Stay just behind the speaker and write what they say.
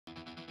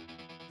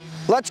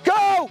Let's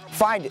go!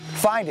 Find it,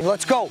 find it.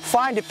 Let's go.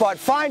 Find it, bud.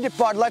 Find it,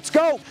 bud. Let's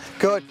go.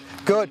 Good,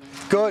 good,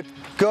 good,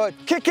 good.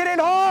 Kick it in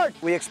hard.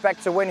 We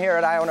expect to win here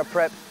at Iona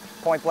Prep,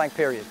 point blank,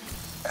 period.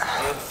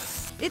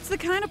 It's the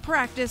kind of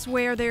practice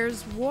where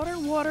there's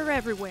water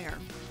everywhere,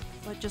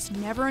 but just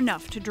never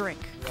enough to drink.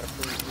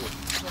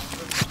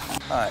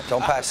 All right,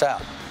 don't pass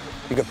out.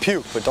 You can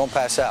puke, but don't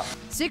pass out.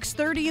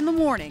 6:30 in the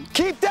morning.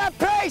 Keep that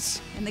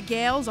pace! And the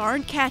Gales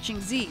aren't catching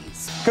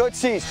Z's. Good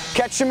C's.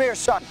 Catch them here,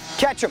 son.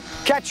 Catch them,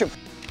 catch them.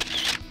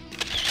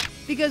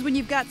 Because when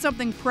you've got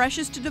something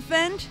precious to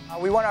defend,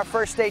 We won our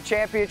first state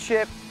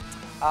championship.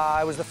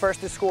 It was the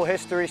first in school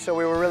history, so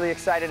we were really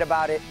excited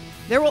about it.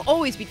 there will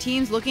always be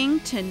teams looking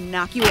to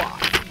knock you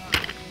off.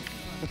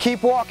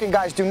 Keep walking,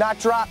 guys. Do not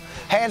drop.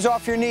 Hands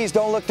off your knees.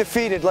 Don't look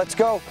defeated. Let's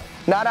go.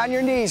 Not on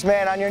your knees,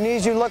 man. On your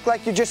knees, you look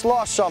like you just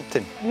lost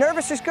something.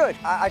 Nervous is good.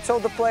 I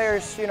told the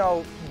players, you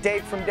know,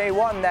 from day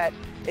one that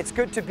it's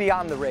good to be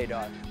on the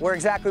radar. We're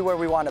exactly where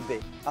we want to be,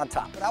 on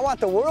top. But I want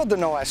the world to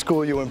know I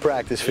school you in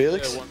practice,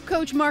 Felix.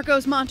 Coach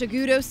Marcos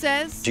Montegudo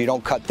says, You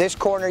don't cut this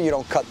corner, you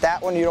don't cut that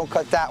one, you don't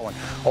cut that one,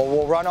 or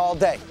we'll run all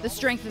day. the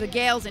strength of the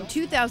Gales in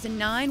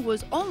 2009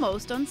 was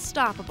almost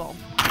unstoppable.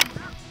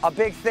 A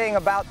big thing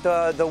about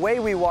the way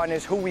we won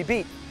is who we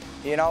beat.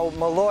 You know,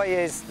 Malloy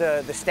is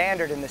the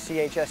standard in the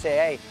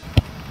CHSAA.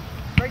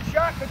 Great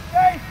shot, good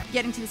save!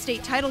 Getting to the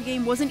state title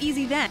game wasn't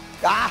easy then,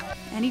 Ah!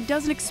 and he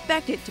doesn't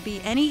expect it to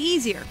be any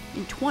easier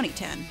in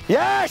 2010.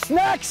 Yes,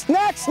 next,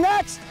 next,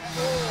 next!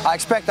 I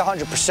expect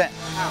 100%.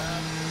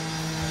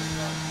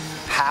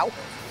 How?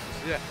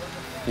 Yeah.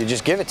 You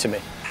just give it to me.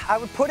 I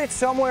would put it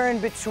somewhere in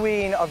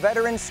between a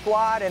veteran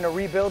squad and a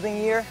rebuilding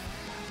year,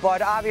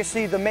 but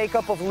obviously the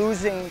makeup of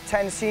losing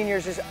 10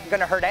 seniors is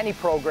gonna hurt any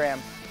program.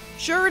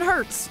 Sure, it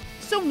hurts,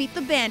 so meet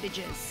the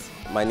bandages.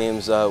 My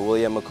name's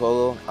William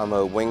McCullough. I'm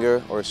a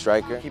winger or a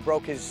striker. He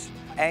broke his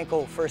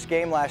ankle first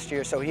game last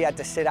year, so he had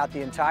to sit out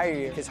the entire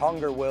year. His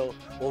hunger will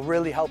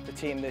really help the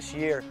team this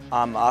year.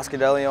 I'm Oscar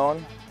De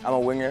Leon. I'm a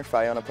winger for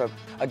Iona Prep.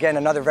 Again,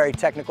 another very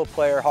technical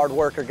player, hard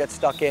worker, gets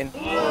stuck in.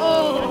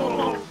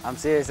 I'm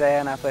CSA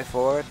and I play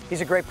forward.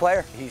 He's a great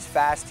player. He's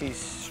fast, he's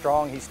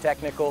strong, he's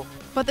technical.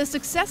 But the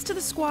success to the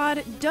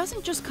squad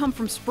doesn't just come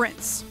from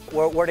sprints.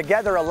 We're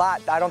together a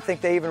lot. I don't think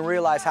they even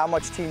realize how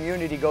much team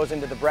unity goes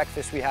into the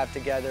breakfast we have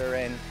together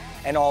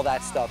and all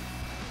that stuff.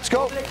 Let's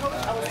go.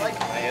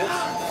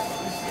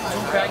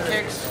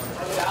 Pancakes.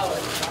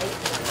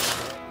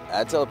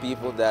 I tell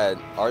people that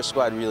our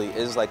squad really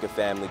is like a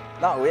family.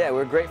 No, yeah,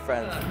 we're great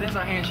friends. There's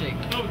our handshake.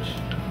 Coach.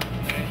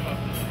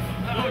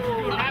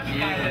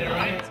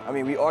 I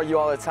mean, we argue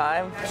all the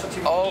time.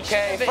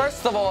 Okay,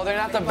 first of all, they're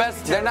not the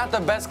best. They're not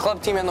the best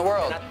club team in the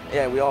world.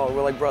 Yeah,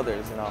 we're like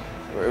brothers, you know.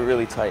 We're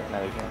really tight and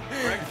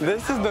everything.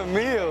 This is the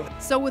meal.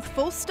 So with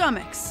full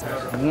stomachs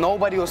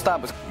Nobody will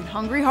stop us. and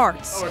hungry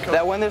hearts,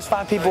 That when there's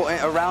 5 people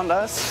around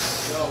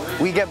us,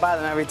 we get by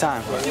them every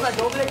time.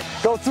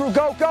 Go through,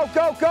 go, go,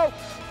 go, go.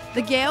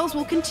 the Gales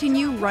will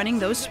continue running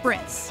those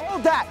sprints.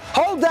 Hold that,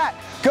 hold that.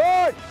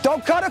 Good.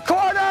 Don't cut a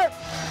corner.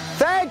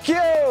 Thank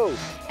you.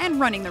 And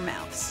running their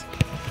mouths.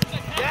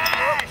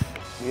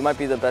 We might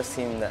be the best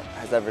team that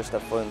has ever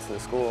stepped foot into the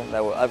school,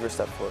 that will ever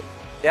step foot.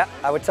 Yeah,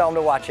 I would tell them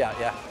to watch out,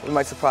 yeah. We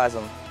might surprise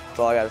them. That's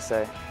all I gotta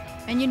say.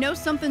 And you know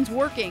something's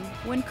working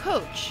when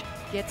coach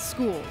gets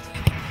schooled.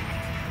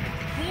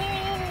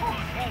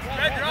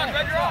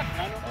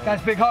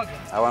 Guys, big hug.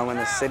 I want to win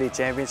the city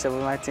championship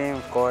with my team,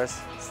 of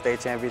course. State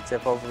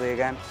championship, hopefully,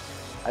 again.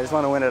 I just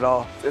want to win it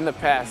all. In the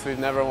past, we've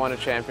never won a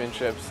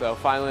championship, so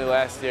finally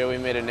last year we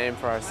made a name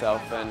for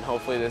ourselves, and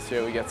hopefully this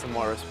year we get some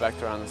more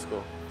respect around the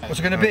school. What's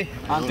it gonna be?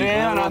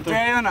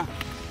 Iona.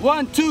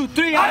 1, 2,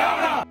 3,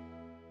 Iona!